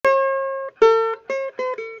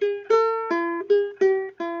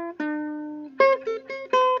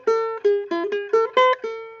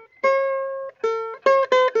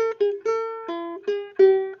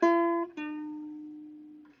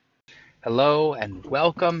Hello and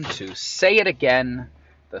welcome to Say It Again,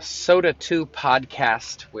 the Soda 2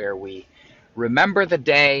 podcast where we remember the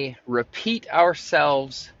day, repeat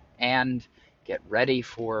ourselves, and get ready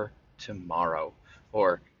for tomorrow.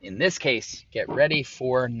 Or in this case, get ready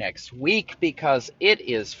for next week because it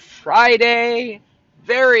is Friday.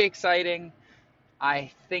 Very exciting.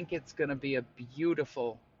 I think it's going to be a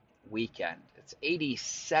beautiful weekend. It's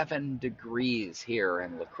 87 degrees here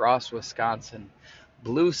in La Crosse, Wisconsin.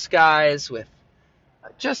 Blue skies with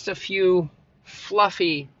just a few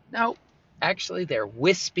fluffy, no, actually they're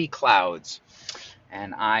wispy clouds.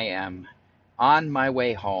 And I am on my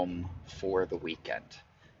way home for the weekend.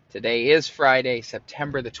 Today is Friday,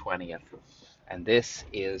 September the 20th, and this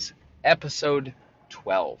is episode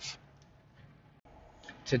 12.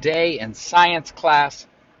 Today in science class,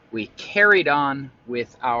 we carried on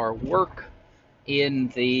with our work in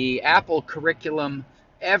the Apple curriculum.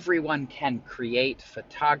 Everyone can create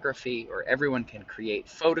photography, or everyone can create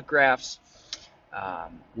photographs.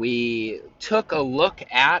 We took a look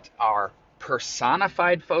at our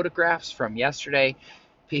personified photographs from yesterday.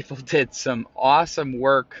 People did some awesome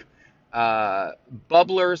work.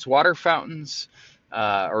 Bubblers, water fountains,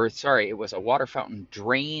 it was a water fountain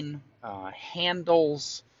drain,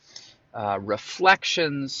 handles,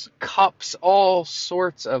 reflections, cups, all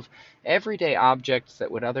sorts of everyday objects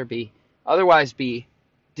that would otherwise be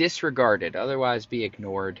disregarded, otherwise be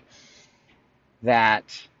ignored, that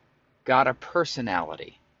got a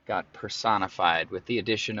personality, got personified with the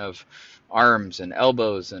addition of arms and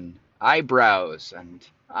elbows and eyebrows and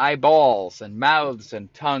eyeballs and mouths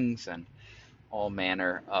and tongues and all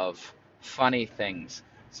manner of funny things.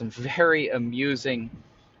 Some very amusing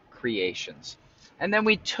creations. And then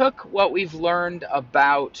we took what we've learned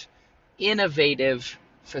about innovative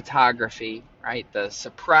photography, right? The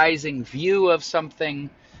surprising view of something,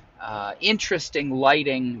 interesting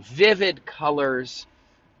lighting, vivid colors,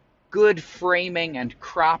 good framing and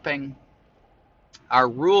cropping, our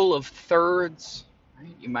rule of thirds.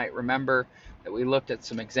 Right? You might remember that we looked at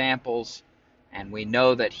some examples, and we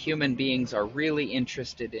know that human beings are really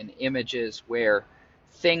interested in images where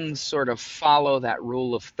things sort of follow that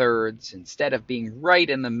rule of thirds instead of being right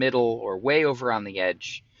in the middle or way over on the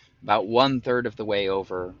edge, about 1/3 of the way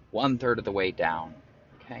over, 1/3 of the way down.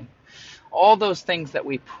 Okay? All those things that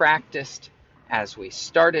we practiced as we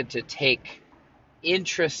started to take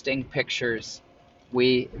interesting pictures,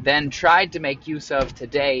 we then tried to make use of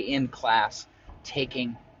today in class,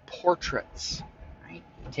 taking portraits, right?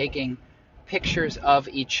 Taking pictures of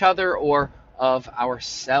each other or of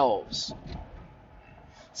ourselves.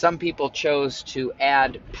 Some people chose to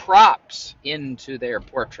add props into their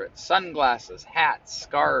portraits, sunglasses, hats,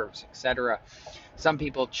 scarves, etc. Some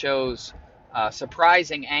people chose a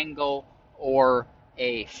surprising angle or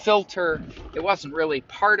a filter. It wasn't really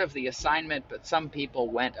part of the assignment, but some people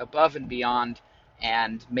went above and beyond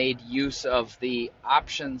and made use of the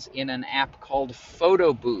options in an app called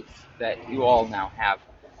Photo Booth that you all now have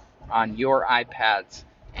on your iPads.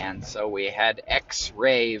 And so we had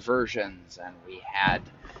X-ray versions, and we had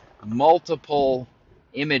multiple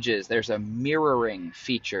images. There's a mirroring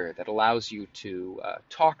feature that allows you to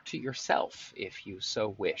talk to yourself if you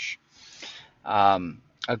so wish.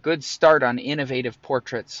 A good start on innovative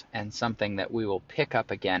portraits, and something that we will pick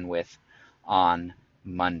up again with on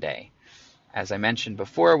Monday. As I mentioned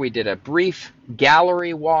before, we did a brief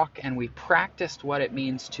gallery walk, and we practiced what it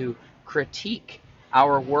means to critique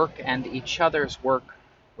our work and each other's work.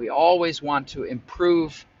 We always want to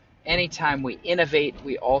improve. Anytime we innovate,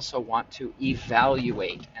 we also want to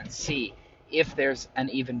evaluate and see if there's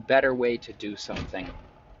an even better way to do something.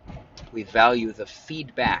 We value the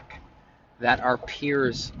feedback that our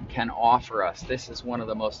peers can offer us. This is one of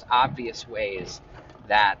the most obvious ways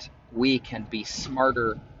that we can be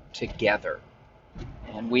smarter together.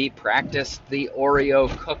 And we practice the Oreo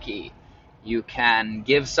cookie. You can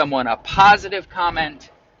give someone a positive comment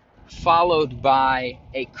followed by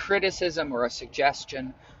a criticism or a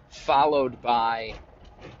suggestion, followed by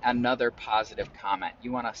another positive comment.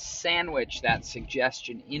 You want to sandwich that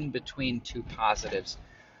suggestion in between two positives.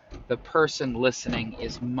 The person listening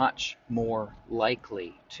is much more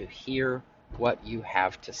likely to hear what you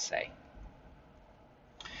have to say.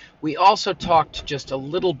 We also talked just a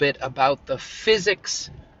little bit about the physics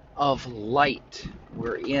of light.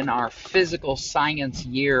 We're in our physical science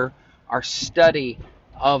year, our study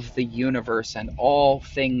of the universe and all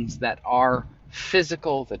things that are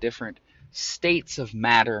physical, the different states of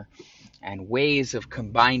matter and ways of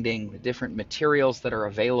combining the different materials that are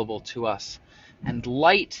available to us. And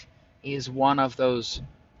light is one of those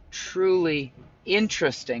truly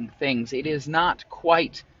interesting things. It is not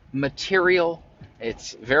quite material.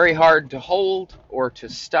 It's very hard to hold or to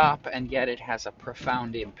stop, and yet it has a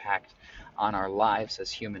profound impact on our lives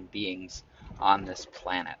as human beings on this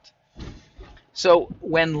planet. So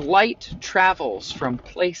when light travels from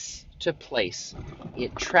place to place,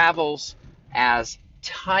 it travels as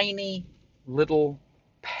tiny little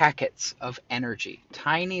packets of energy,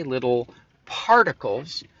 tiny little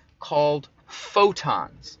particles called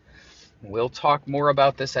photons. We'll talk more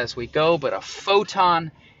about this as we go, but a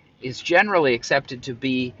photon is generally accepted to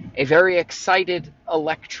be a very excited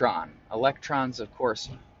electron. Electrons, of course,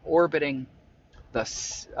 orbiting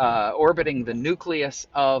the nucleus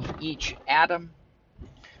of each atom,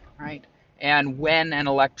 right? And when an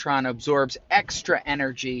electron absorbs extra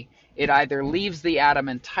energy, it either leaves the atom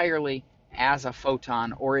entirely as a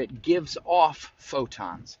photon or it gives off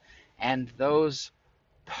photons. And those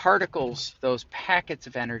particles, those packets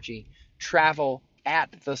of energy, travel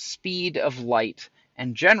at the speed of light.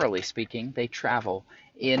 And generally speaking, they travel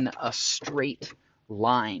in a straight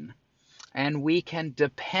line. And we can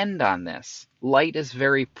depend on this. Light is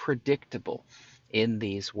very predictable in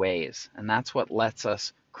these ways. And that's what lets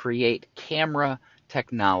us create camera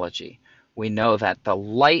technology. We know that the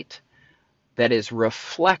light that is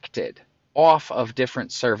reflected off of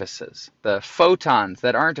different surfaces, the photons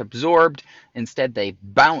that aren't absorbed, instead they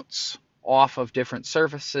bounce off of different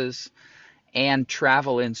surfaces and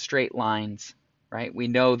travel in straight lines, right? We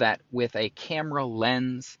know that with a camera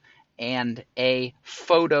lens and a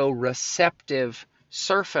photoreceptive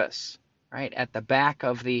surface, right, at the back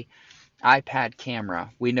of the iPad camera,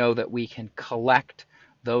 we know that we can collect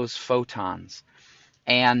those photons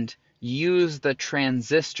and use the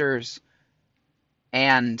transistors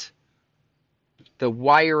and the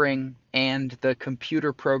wiring and the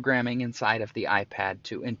computer programming inside of the iPad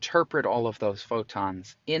to interpret all of those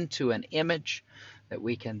photons into an image that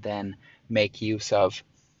we can then make use of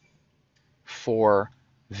for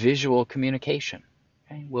visual communication.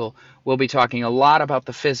 Okay? We'll be talking a lot about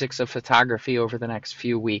the physics of photography over the next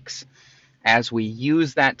few weeks as we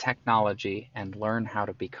use that technology and learn how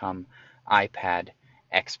to become iPad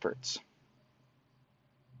experts.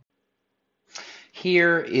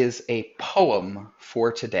 Here is a poem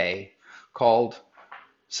for today called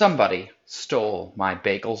Somebody Stole My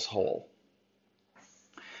Bagels Whole.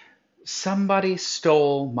 Somebody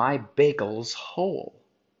stole my bagels whole.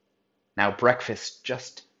 Now breakfast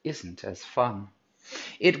just isn't as fun.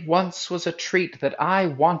 It once was a treat that I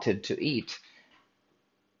wanted to eat,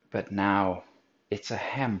 but now it's a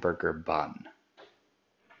hamburger bun.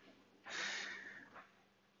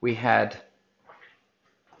 We had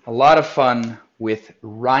a lot of fun with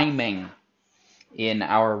rhyming in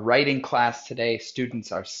our writing class today.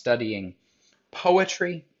 Students are studying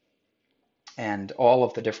poetry and all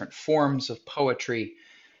of the different forms of poetry,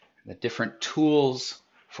 the different tools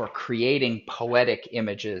for creating poetic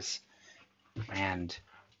images and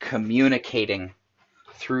communicating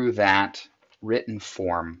through that written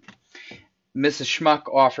form. Mrs.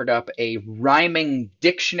 Schmuck offered up a rhyming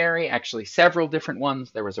dictionary, actually several different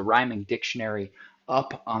ones. There was a rhyming dictionary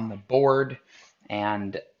up on the board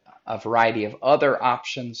and a variety of other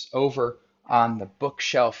options over on the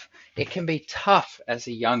bookshelf. It can be tough as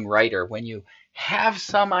a young writer when you have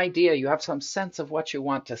some idea, you have some sense of what you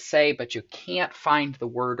want to say, but you can't find the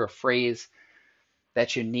word or phrase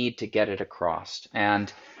that you need to get it across.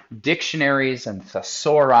 And dictionaries and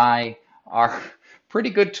thesauri are pretty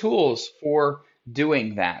good tools for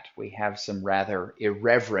doing that. We have some rather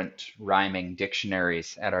irreverent rhyming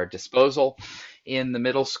dictionaries at our disposal in the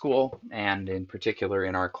middle school and in particular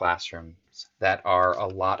in our classrooms that are a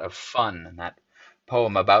lot of fun. And that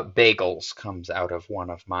poem about bagels comes out of one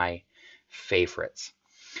of my favorites.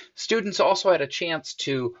 Students also had a chance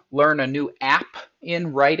to learn a new app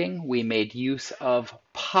in writing. We made use of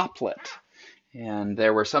Poplet. And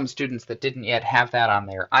there were some students that didn't yet have that on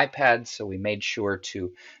their iPads, so we made sure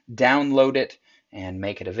to download it and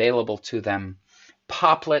make it available to them.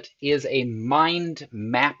 Poplet is a mind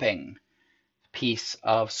mapping piece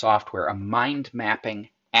of software, a mind mapping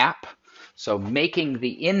app. So making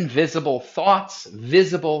the invisible thoughts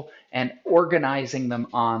visible and organizing them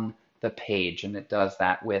on the page. And it does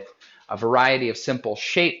that with a variety of simple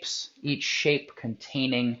shapes, each shape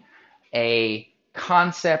containing a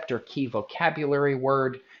concept or key vocabulary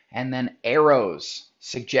word, and then arrows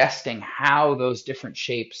suggesting how those different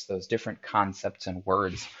shapes, those different concepts and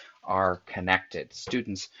words are connected.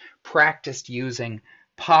 Students practiced using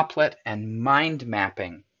Poplet and mind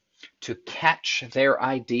mapping to catch their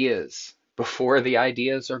ideas before the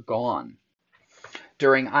ideas are gone.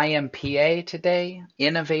 During IMPA today,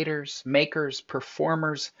 innovators, makers,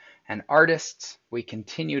 performers, and artists, we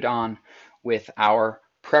continued on with our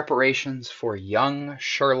preparations for young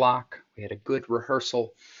Sherlock. We had a good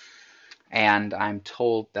rehearsal, and I'm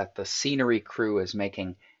told that the scenery crew is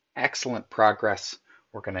making excellent progress.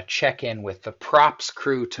 We're going to check in with the props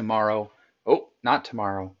crew tomorrow. Oh, not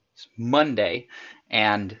tomorrow, it's Monday,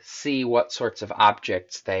 and see what sorts of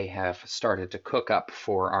objects they have started to cook up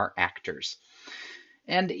for our actors.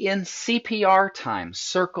 And in CPR time,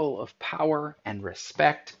 Circle of Power and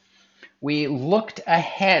Respect, we looked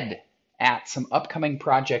ahead at some upcoming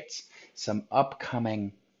projects, some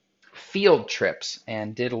upcoming field trips,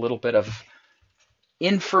 and did a little bit of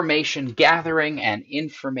information gathering and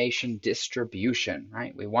information distribution,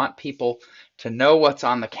 right? We want people to know what's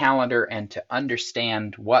on the calendar and to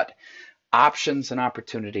understand what options and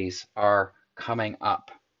opportunities are coming up.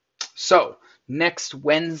 So, next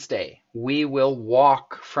Wednesday, we will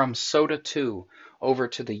walk from SOTA 2 over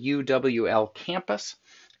to the UWL campus,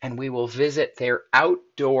 and we will visit their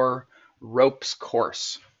outdoor ropes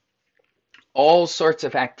course. All sorts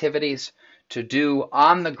of activities to do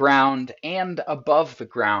on the ground and above the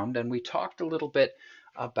ground. And we talked a little bit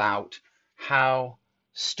about how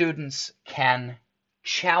students can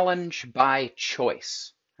challenge by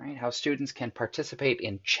choice, right? How students can participate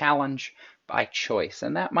in challenge by choice.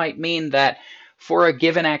 And that might mean that for a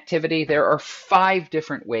given activity, there are 5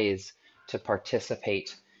 different ways to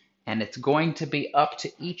participate. And it's going to be up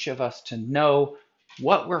to each of us to know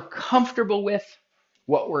what we're comfortable with,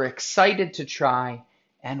 what we're excited to try,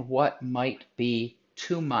 and what might be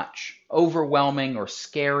too much, overwhelming or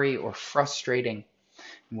scary or frustrating.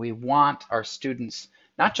 We want our students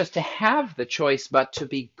not just to have the choice, but to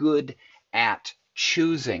be good at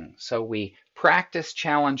choosing. So we practice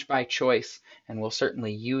challenge by choice, and we'll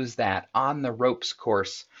certainly use that on the ropes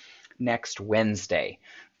course next Wednesday.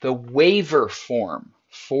 The waiver form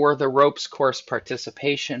for the ropes course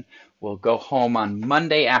participation will go home on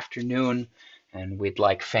Monday afternoon, and we'd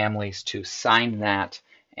like families to sign that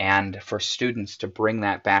and for students to bring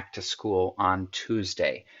that back to school on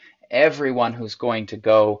Tuesday. Everyone who's going to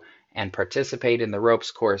go and participate in the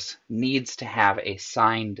ropes course needs to have a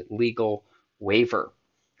signed legal waiver.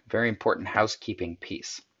 Very important housekeeping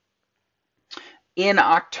piece. In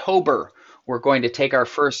October, we're going to take our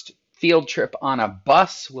first field trip on a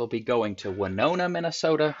bus. We'll be going to Winona,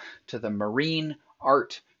 Minnesota, to the Marine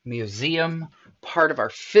Art Museum. Part of our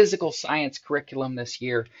physical science curriculum this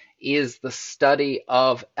year is the study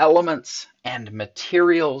of elements and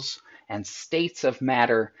materials and states of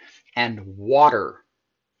matter and water,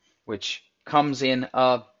 which comes in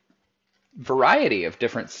a variety of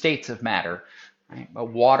different states of matter. Right?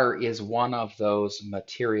 But water is one of those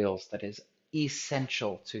materials that is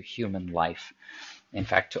essential to human life. In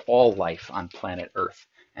fact, to all life on planet Earth.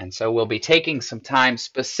 And so we'll be taking some time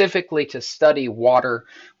specifically to study water,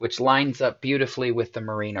 which lines up beautifully with the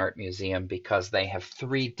Marine Art Museum because they have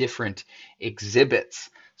 3 different exhibits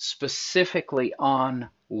specifically on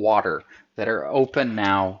water that are open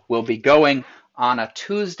now. We'll be going on a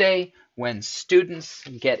Tuesday when students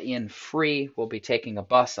get in free. We'll be taking a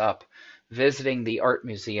bus up, visiting the art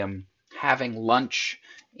museum, having lunch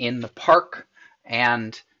in the park,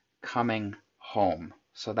 and coming home.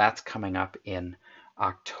 So that's coming up in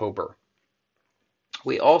October.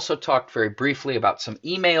 We also talked very briefly about some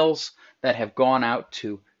emails that have gone out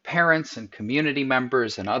to parents and community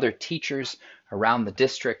members and other teachers around the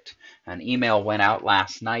district. An email went out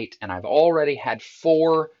last night, and I've already had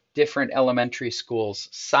 4 different elementary schools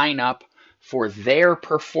sign up for their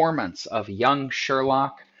performance of Young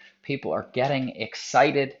Sherlock. People are getting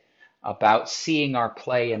excited about seeing our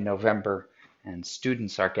play in November, and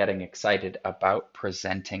students are getting excited about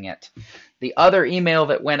presenting it. The other email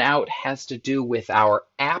that went out has to do with our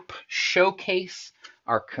app showcase,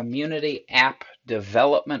 our community app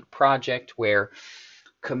development project, where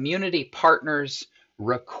community partners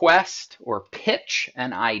request or pitch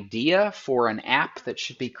an idea for an app that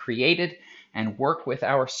should be created and work with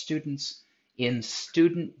our students in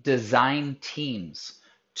student design teams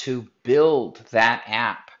to build that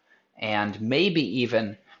app and maybe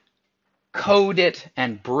even code it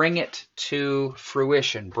and bring it to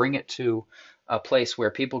fruition, bring it to a place where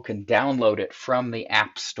people can download it from the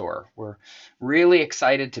App Store. We're really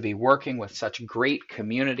excited to be working with such great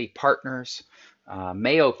community partners,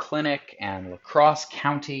 Mayo Clinic and La Crosse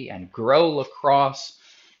County and Grow La Crosse.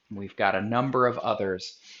 We've got a number of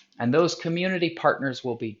others. And those community partners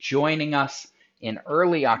will be joining us in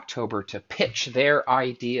early October to pitch their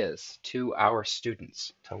ideas to our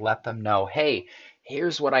students, to let them know, hey,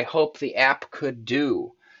 here's what I hope the app could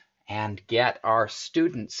do, and get our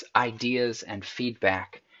students' ideas and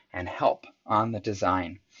feedback and help on the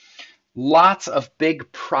design. Lots of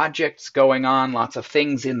big projects going on, lots of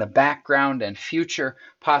things in the background and future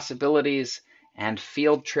possibilities and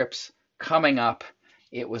field trips coming up.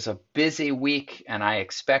 It was a busy week, and I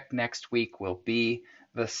expect next week will be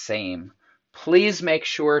the same. Please make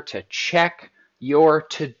sure to check your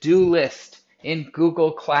to-do list in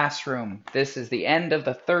Google Classroom. This is the end of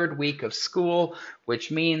the third week of school,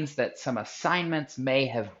 which means that some assignments may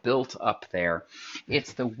have built up there.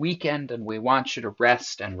 It's the weekend, and we want you to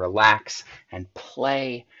rest and relax and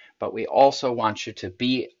play, but we also want you to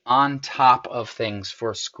be on top of things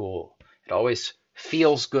for school. It always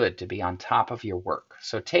feels good to be on top of your work.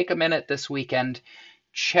 So take a minute this weekend,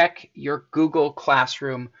 check your Google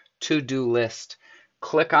Classroom to-do list,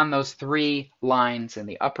 click on those 3 lines in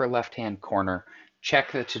the upper left-hand corner,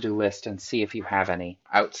 check the to-do list, and see if you have any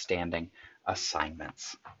outstanding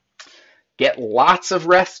assignments. Get lots of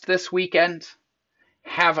rest this weekend.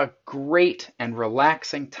 Have a great and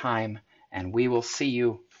relaxing time, and we will see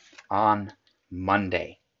you on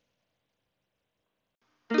Monday.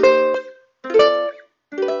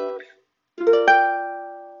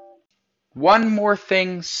 One more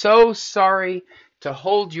thing, so sorry to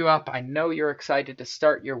hold you up. I know you're excited to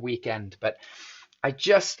start your weekend, but I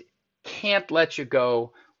just can't let you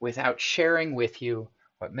go without sharing with you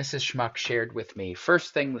what Mrs. Schmuck shared with me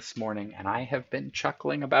first thing this morning, and I have been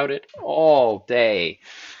chuckling about it all day.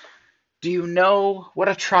 Do you know what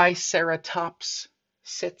a triceratops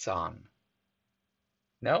sits on?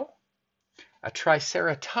 No? A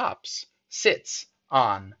triceratops sits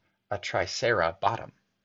on a tricerabottom.